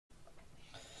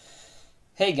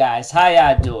Hey guys, how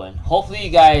y'all doing? Hopefully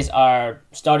you guys are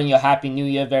starting your Happy New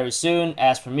Year very soon.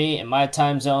 As for me, in my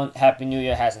time zone, Happy New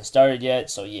Year hasn't started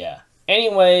yet, so yeah.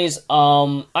 Anyways,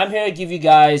 I'm here to give you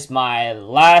guys my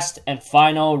last and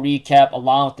final recap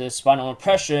along with this final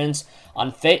impressions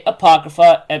on Fate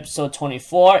Apocrypha episode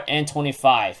 24 and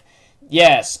 25.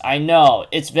 Yes, I know,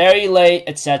 it's very late,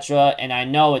 etc., and I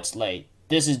know it's late.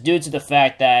 This is due to the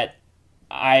fact that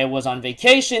I was on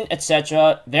vacation,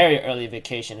 etc., very early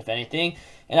vacation if anything,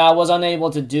 and I was unable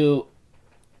to do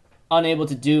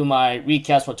my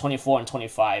recaps for 24 and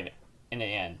 25 in the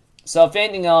end. So if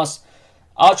anything else,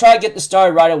 I'll try to get this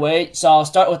started right away. So I'll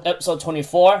start with episode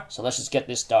 24. So let's just get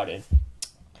this started.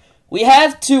 We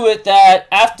have to it that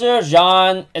after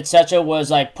Jean, etc.,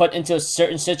 was like put into a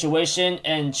certain situation,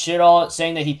 and Shiro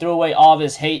saying that he threw away all of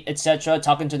his hate, etc.,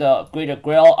 talking to the Greater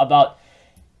Grail about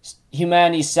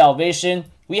humanity's salvation.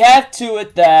 We have to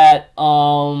it that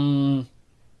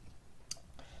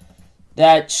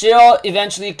that Shiro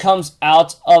eventually comes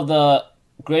out of the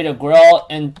Greater Grail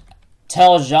and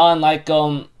tells Jean like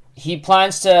he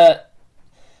plans to,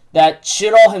 that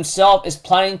Shiro himself is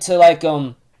planning to like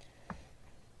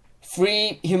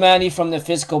free humanity from their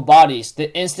physical bodies.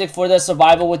 The instinct for their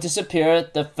survival will disappear,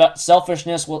 the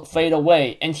selfishness will fade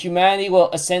away, and humanity will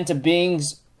ascend to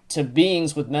beings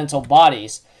with mental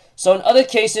bodies. So in other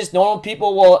cases, normal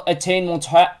people will attain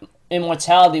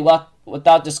immortality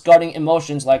without discarding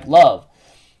emotions like love.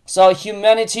 So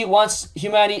once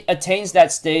humanity attains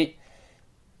that state,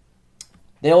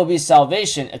 there will be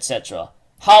salvation, etc.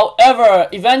 However,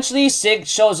 eventually Sig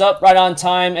shows up right on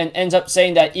time and ends up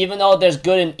saying that even though there's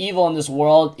good and evil in this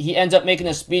world, he ends up making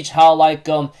a speech how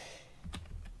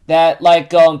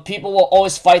people will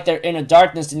always fight their inner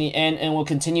darkness in the end and will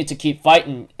continue to keep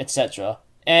fighting, etc.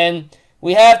 And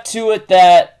we have to it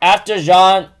that after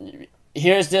Jean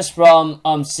hears this from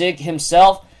Sig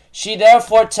himself, she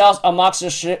therefore tells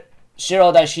Amatsuda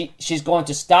Shiro that she's going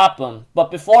to stop him. But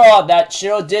before all that,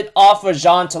 Shiro did offer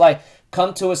Jean to like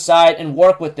come to his side and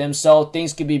work with him so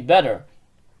things could be better.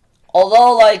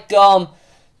 Although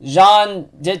Jean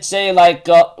did say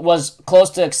was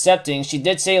close to accepting, she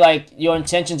did say like your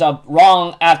intentions are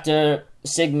wrong after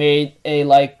Sig made a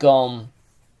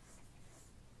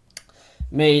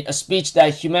made a speech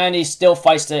that humanity still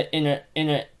fights the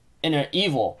inner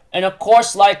evil. And of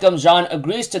course, Jean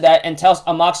agrees to that and tells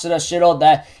Amatsuda Shiro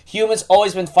that humans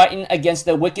always been fighting against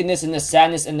their wickedness and their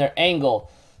sadness and their anger.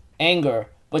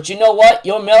 But you know what?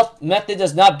 Your method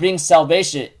does not bring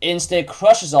salvation. It instead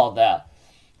crushes all that.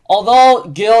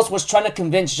 Although Gilles was trying to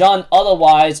convince Jean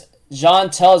otherwise, Jean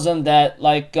tells him that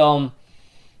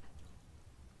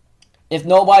if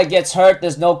nobody gets hurt,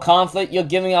 there's no conflict. You're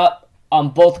giving up on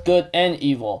both good and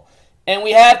evil. And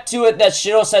we have to it that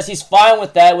Shiro says he's fine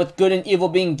with that, with good and evil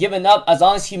being given up as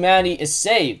long as humanity is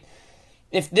saved.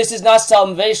 If this is not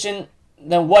salvation,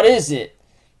 then what is it?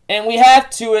 And we have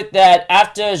to it that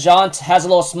after Jean has a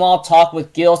little small talk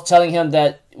with Gilles, telling him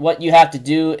that what you have to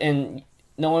do and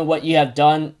knowing what you have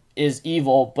done is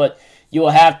evil, but you will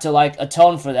have to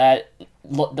atone for that.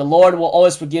 The Lord will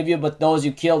always forgive you, but those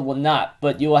you killed will not.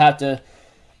 But you will have to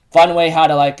find a way how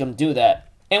to do that.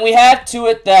 And we have to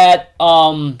it that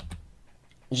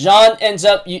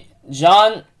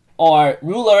Jean or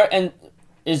Ruler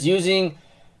is using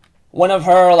one of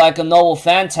her a noble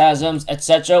phantasms,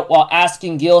 etc., while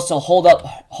asking Gilles to hold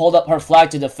up her flag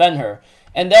to defend her.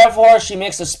 And therefore she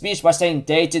makes a speech by saying,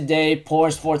 day to day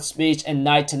pours forth speech, and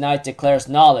night to night declares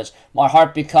knowledge. My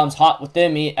heart becomes hot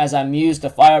within me as I muse the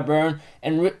fire burn.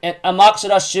 And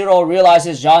Amatsuda Shiro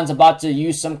realizes Jean's about to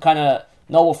use some kind of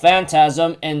noble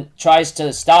phantasm and tries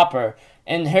to stop her.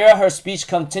 And here her speech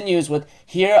continues with,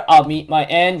 here I'll meet my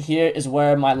end, here is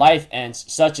where my life ends.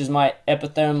 Such is my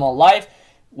epithermal life.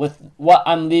 With what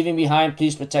I'm leaving behind,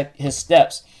 please protect his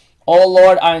steps. Oh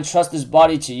Lord, I entrust this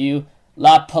body to you.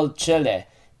 La Polchele.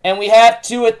 And we have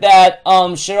to it that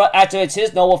Shiro activates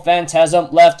his noble phantasm,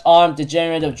 left arm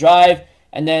degenerative drive,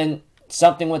 and then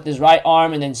something with his right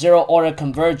arm, and then zero order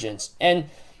convergence. And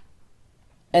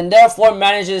therefore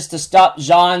manages to stop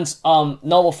Jean's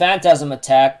noble phantasm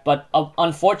attack, but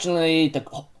unfortunately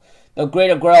the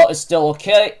Greater Grail is still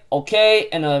okay.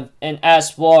 And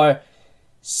as for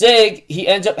Sig, he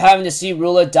ends up having to see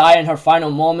Ruler die in her final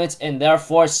moments, and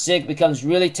therefore Sig becomes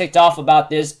really ticked off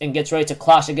about this and gets ready to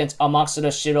clash against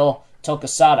Amatsuda Shiro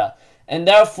Tokusada. And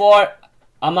therefore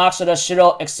Amatsuda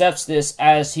Shiro accepts this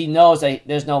as he knows that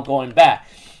there's no going back.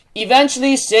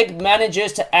 Eventually Sig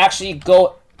manages to actually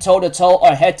go toe-to-toe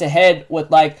or head-to-head with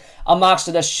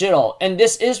Amatsuda Shiro, and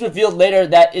this is revealed later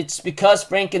that it's because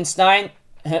Frankenstein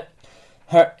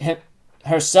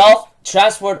herself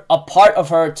transferred a part of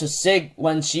her to Sig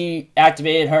when she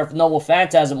activated her noble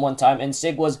phantasm one time, and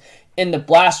Sig was in the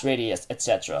blast radius,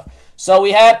 etc. So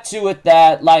we have to it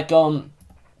that like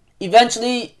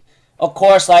eventually, of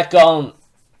course, like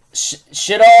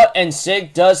Shiro and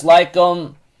Sig does like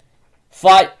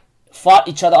fought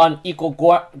each other on equal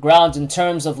grounds in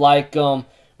terms of like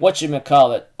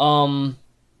whatchamacallit,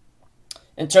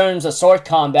 in terms of sword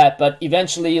combat, but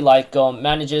eventually like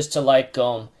manages to like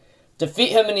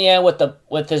defeat him in the end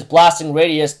with his blasting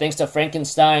radius thanks to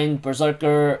Frankenstein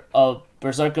Berserker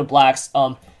Black's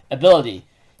ability.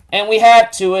 And we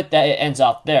have to it that it ends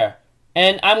off there.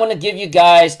 And I'm going to give you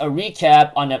guys a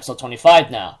recap on episode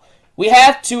 25 now. We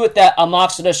have to it that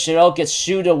Amatsuda Shiro gets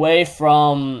shooed away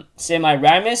from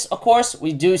Semiramis, of course.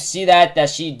 We do see that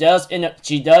she does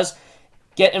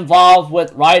get involved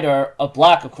with Rider of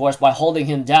Black, of course, by holding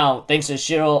him down thanks to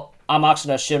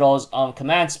Amatsuda Shiro's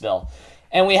command spell.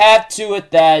 And we have to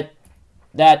it that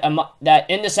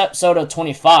in this episode of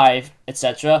 25,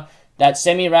 etc., that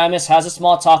Semiramis has a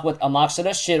small talk with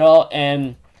Amatsuda Shiro,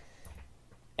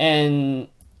 and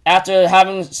after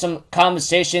having some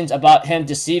conversations about him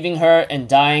deceiving her and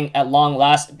dying at long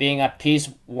last, being at peace,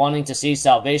 wanting to see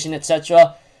salvation,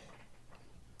 etc.,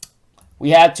 we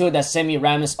have to it that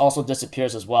Semiramis also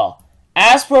disappears as well.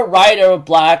 As for Rider of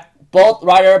Black, both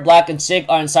Rider of Black and Sig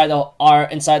are inside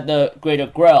the Greater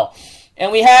Grail.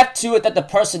 And we have to it that the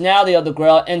personality of the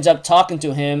Grail ends up talking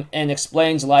to him and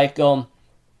explains like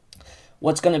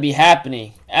what's gonna be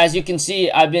happening. As you can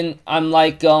see, I'm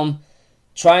like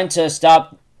trying to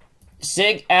stop.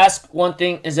 Sig asks one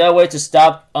thing: is there a way to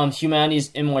stop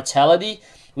humanity's immortality?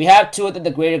 We have to it that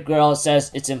the Greater Grail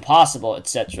says it's impossible,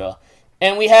 etc.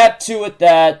 And we have to it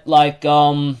that like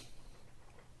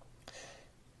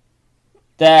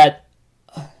that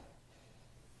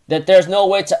there's no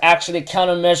way to actually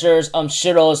countermeasures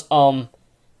Shiro's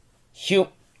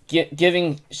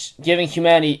giving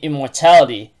humanity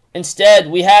immortality. Instead,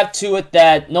 we have to it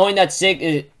that knowing that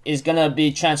Sig is gonna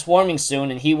be transforming soon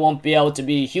and he won't be able to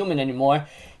be human anymore,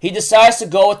 he decides to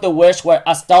go with the wish where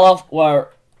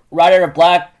Rider of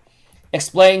Black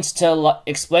explains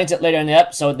it later in the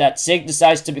episode that Sig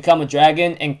decides to become a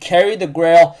dragon and carry the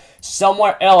Grail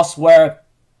somewhere else where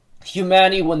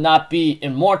humanity will not be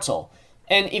immortal.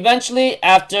 And eventually,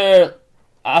 after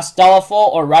Astolfo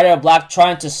or Rider of Black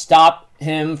trying to stop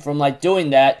him from like doing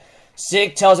that,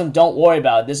 Sig tells him, don't worry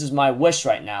about it, this is my wish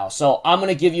right now, so I'm going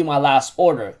to give you my last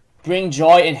order. Bring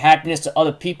joy and happiness to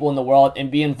other people in the world and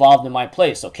be involved in my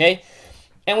place, okay?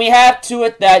 And we have to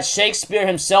it that Shakespeare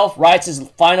himself writes his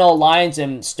final lines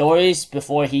and stories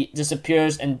before he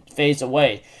disappears and fades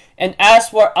away. And as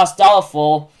for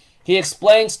Astolfo, he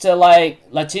explains to like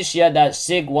Letitia that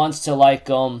Sig wants to like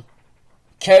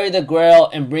carry the Grail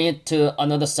and bring it to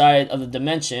another side of the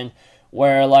dimension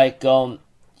where like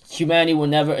humanity will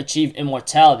never achieve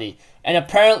immortality. And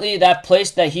apparently that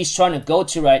place that he's trying to go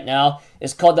to right now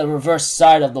is called the reverse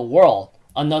side of the world,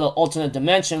 another alternate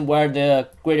dimension where the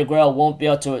Greater Grail won't be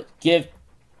able to give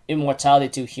immortality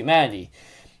to humanity.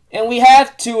 And we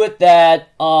have to it that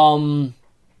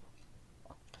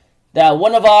that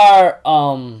one of our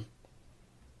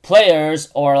players,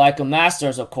 or like a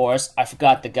masters, of course, I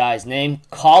forgot the guy's name,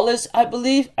 Collis, I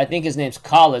believe. I think his name's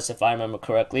Collis, if I remember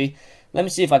correctly. Let me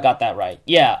see if I got that right.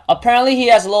 Yeah, apparently he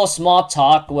has a little small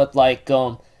talk with like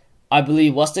I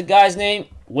believe, what's the guy's name?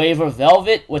 Waver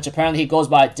Velvet, which apparently he goes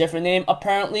by a different name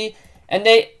apparently. And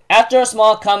they, after a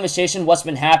small conversation, what's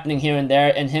been happening here and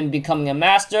there, and him becoming a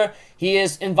master, he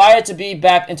is invited to be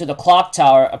back into the clock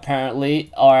tower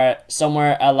apparently, or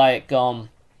somewhere at like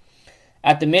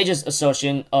at the Mages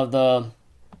Association of the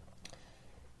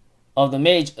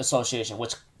Mage Association,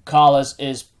 which Collis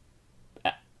is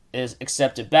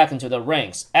accepted back into the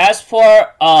ranks. As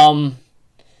for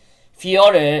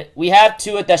Fiore, we have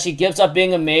to it that she gives up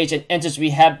being a mage and enters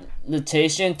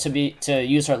rehabilitation to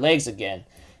use her legs again.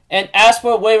 And as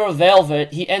for Waver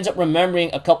Velvet, he ends up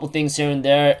remembering a couple things here and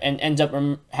there, and ends up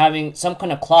having some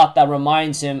kind of cloth that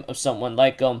reminds him of someone,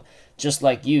 like just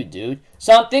like you, dude.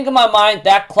 So I'm thinking in my mind,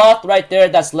 that cloth right there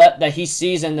that he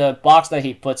sees in the box that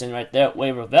he puts in right there,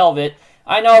 Waver Velvet,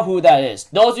 I know who that is.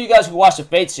 Those of you guys who watch the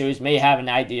Fate series may have an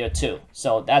idea too.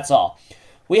 So that's all.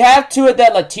 We have to it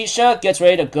that Letitia gets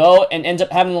ready to go and ends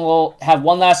up having have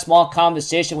one last small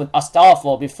conversation with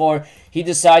Astolfo before he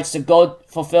decides to go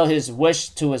fulfill his wish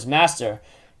to his master.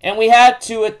 And we have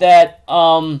to it that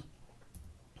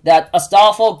that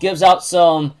Astolfo gives out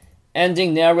some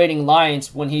ending narrating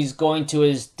lines when he's going to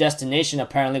his destination,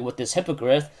 apparently with this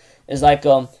hippogriff. Is like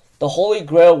the Holy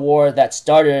Grail War that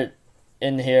started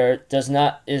in here is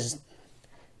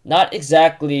not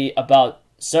exactly about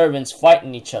servants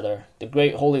fighting each other, the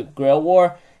Great Holy Grail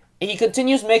War. He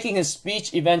continues making his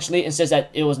speech eventually and says that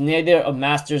it was neither of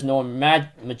masters nor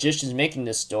magicians making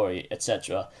this story,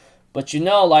 etc. But you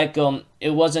know, like,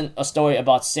 it wasn't a story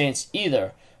about saints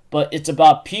either, but it's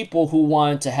about people who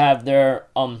wanted to have their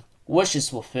wishes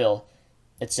fulfilled,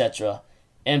 etc.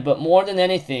 But more than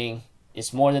anything,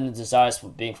 it's more than the desires for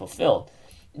being fulfilled.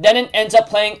 Then it ends up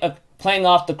playing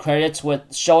off the credits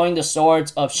with showing the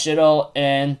swords of Shido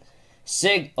and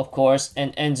Sig, of course,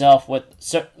 and ends off with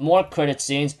more credit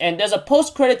scenes. And there's a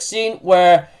post-credit scene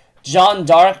where Jeanne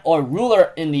d'Arc, or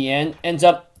Ruler in the end, ends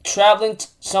up traveling,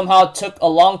 somehow took a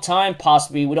long time,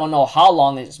 possibly, we don't know how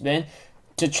long it's been,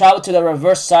 to travel to the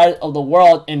reverse side of the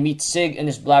world and meet Sig in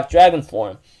his black dragon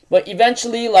form. But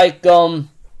eventually, like,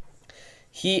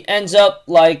 he ends up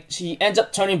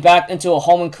turning back into a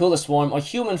homunculus form, or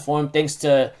human form, thanks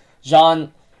to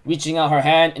Jeanne reaching out her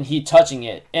hand and he touching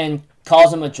it, and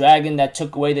calls him a dragon that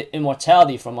took away the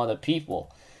immortality from other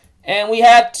people. And we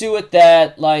have to it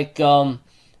that, like,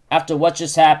 after what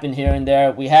just happened here and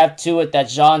there, we have to it that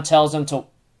Jeanne tells him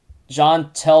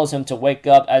to wake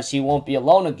up, as he won't be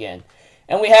alone again.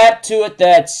 And we have to it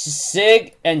that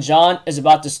Sig and Jeanne is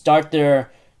about to start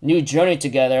their new journey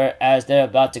together, as they're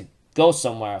about to go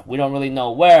somewhere. We don't really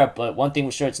know where, but one thing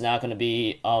for sure, it's not going to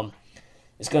be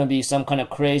it's going to be some kind of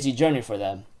crazy journey for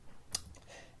them.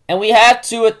 And we have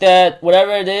to it that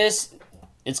whatever it is,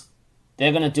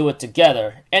 they're going to do it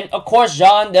together. And of course,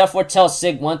 Jeanne therefore tells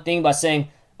Sig one thing by saying,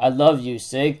 "I love you,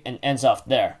 Sig," and ends off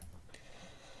there.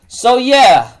 So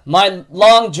yeah, my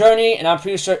long journey, and I'm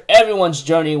pretty sure everyone's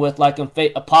journey with like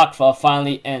Fate Apocrypha,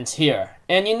 finally ends here.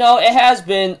 And you know, it has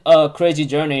been a crazy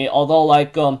journey, although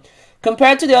like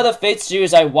compared to the other Fate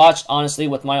series I watched, honestly,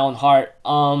 with my own heart,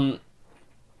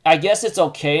 I guess it's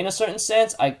okay in a certain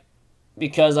sense.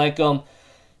 Because like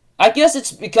I guess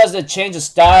it's because the change of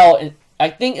style, and I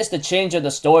think it's the change of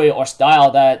the story or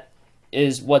style that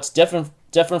is what's different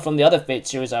from the other Fate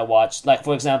series I watched. Like,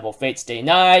 for example, Fate Stay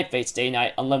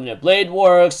Night Unlimited Blade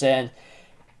Works, and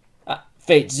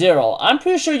Fate Zero. I'm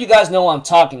pretty sure you guys know what I'm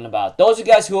talking about. Those of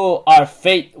you guys who are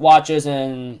Fate watchers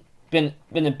and been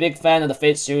a big fan of the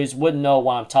Fate series would know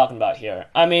what I'm talking about here.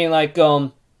 I mean, like,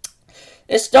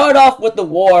 it started off with the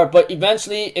war, but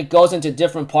eventually it goes into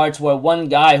different parts where one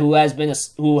guy who has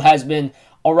been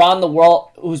around the world,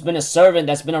 who's been a servant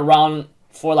that's been around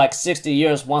for like 60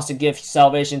 years, wants to give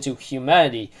salvation to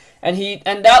humanity.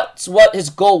 And that's what his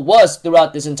goal was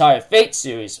throughout this entire Fate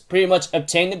series. Pretty much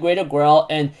obtain the Greater Grail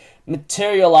and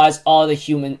materialize all the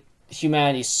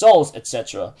humanity's souls,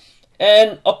 etc.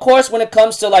 And of course, when it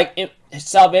comes to like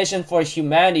salvation for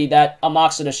humanity that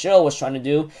Amoxa the Shield was trying to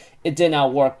do, it did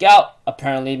not work out,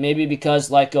 apparently. Maybe because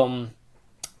like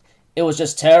it was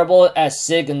just terrible as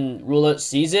Sig and Ruler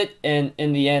sees it, and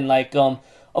in the end, like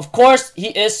of course he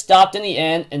is stopped in the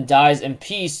end and dies in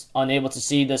peace, unable to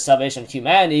see the salvation of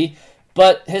humanity.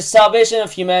 But his salvation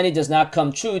of humanity does not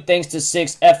come true thanks to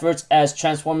Sig's efforts as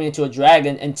transforming into a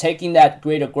dragon and taking that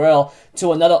Greater Grail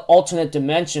to another alternate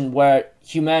dimension where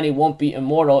humanity won't be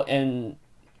immortal and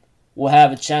will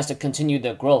have a chance to continue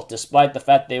their growth, despite the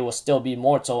fact they will still be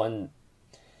mortal and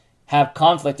have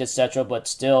conflict, etc., but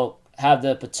still have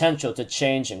the potential to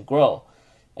change and grow.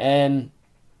 And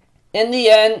in the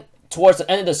end, towards the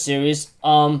end of the series,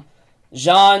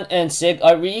 Jeanne and Sig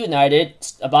are reunited,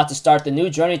 about to start the new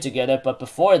journey together, but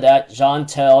before that, Jeanne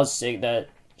tells Sig that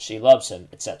she loves him,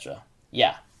 etc.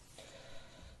 Yeah.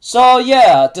 So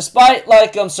yeah, despite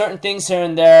like certain things here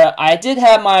and there, I did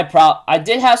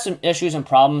have some issues and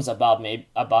problems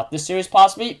about this series.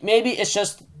 Possibly, maybe it's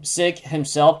just Sig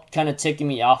himself kind of ticking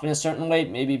me off in a certain way.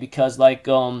 Maybe because like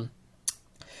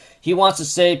he wants to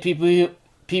save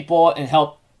people and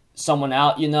help someone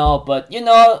out, you know. But you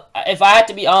know, if I had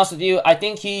to be honest with you, I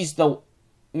think he's the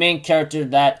main character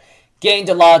that gained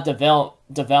a lot of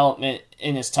development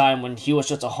in his time when he was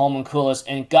just a homunculus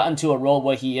and got into a role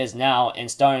where he is now,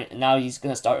 and now he's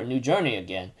gonna start a new journey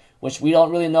again, which we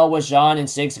don't really know what Jeanne and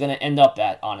Sig's gonna end up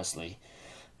at, honestly.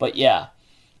 But yeah,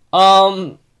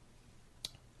 I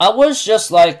was just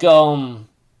like how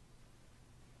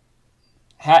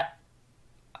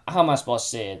am I supposed to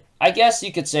say it? I guess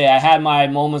you could say I had my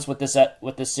moments with this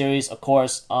series. Of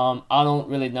course, I don't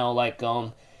really know like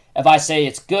if I say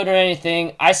it's good or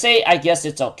anything. I guess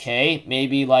it's okay.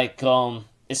 Maybe like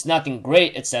it's nothing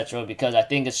great, etc. Because I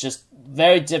think it's just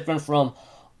very different from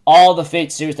all the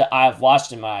Fate series that I've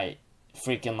watched in my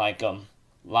freaking like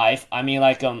life. I mean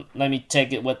like let me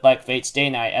take it with like Fate Stay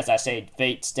Night, as I say,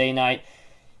 Fate Stay Night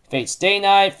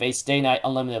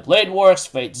Unlimited Blade Works,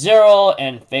 Fate Zero,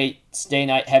 and Fate Stay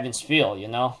Night Heaven's Feel, you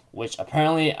know, which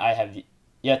apparently I have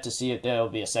yet to see if there will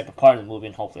be a second part of the movie,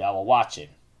 and hopefully I will watch it.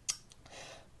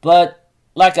 But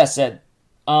like I said,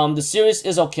 the series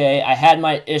is okay. I had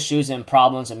my issues and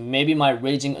problems, and maybe my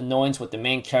raging annoyance with the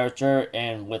main character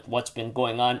and with what's been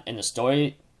going on in the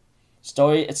story,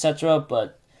 etc.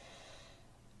 But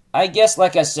I guess,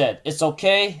 like I said, it's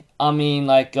okay. I mean,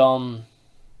 like,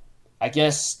 I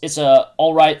guess it's a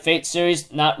alright Fate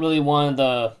series. Not really one of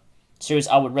the series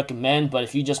I would recommend, but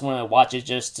if you just want to watch it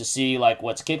just to see like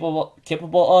what's capable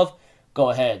of, go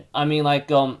ahead. I mean,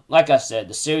 like I said,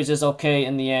 the series is okay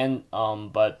in the end,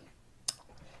 but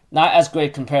not as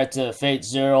great compared to Fate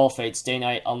Zero, Fate Stay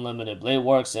Night, Unlimited Blade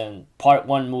Works, and Part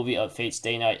 1 movie of Fate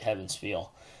Stay Night, Heaven's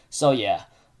Feel. So yeah.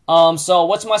 So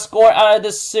what's my score out of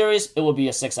this series? It will be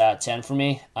a 6 out of 10 for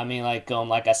me. I mean, like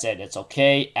I said, it's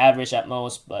okay, average at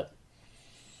most, but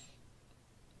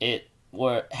it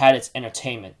had its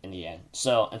entertainment in the end.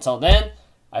 So until then,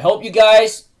 I hope you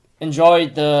guys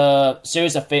enjoyed the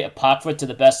series of Fate Apocrypha to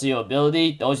the best of your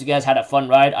ability. Those of you guys had a fun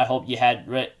ride. I hope you had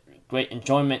great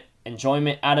enjoyment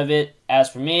out of it. As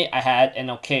for me, I had an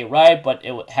okay ride, but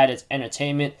it had its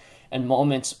entertainment and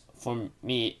moments for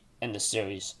me in the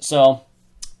series. So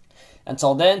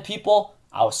until then, people,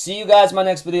 I will see you guys in my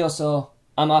next video. So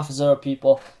I'm Officer,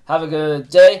 people. Have a good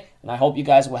day, and I hope you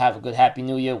guys will have a good Happy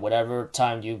New Year, whatever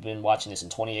time you've been watching this in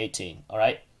 2018.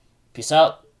 Alright? Peace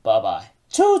out. Bye-bye.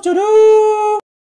 Choo-choo-doo!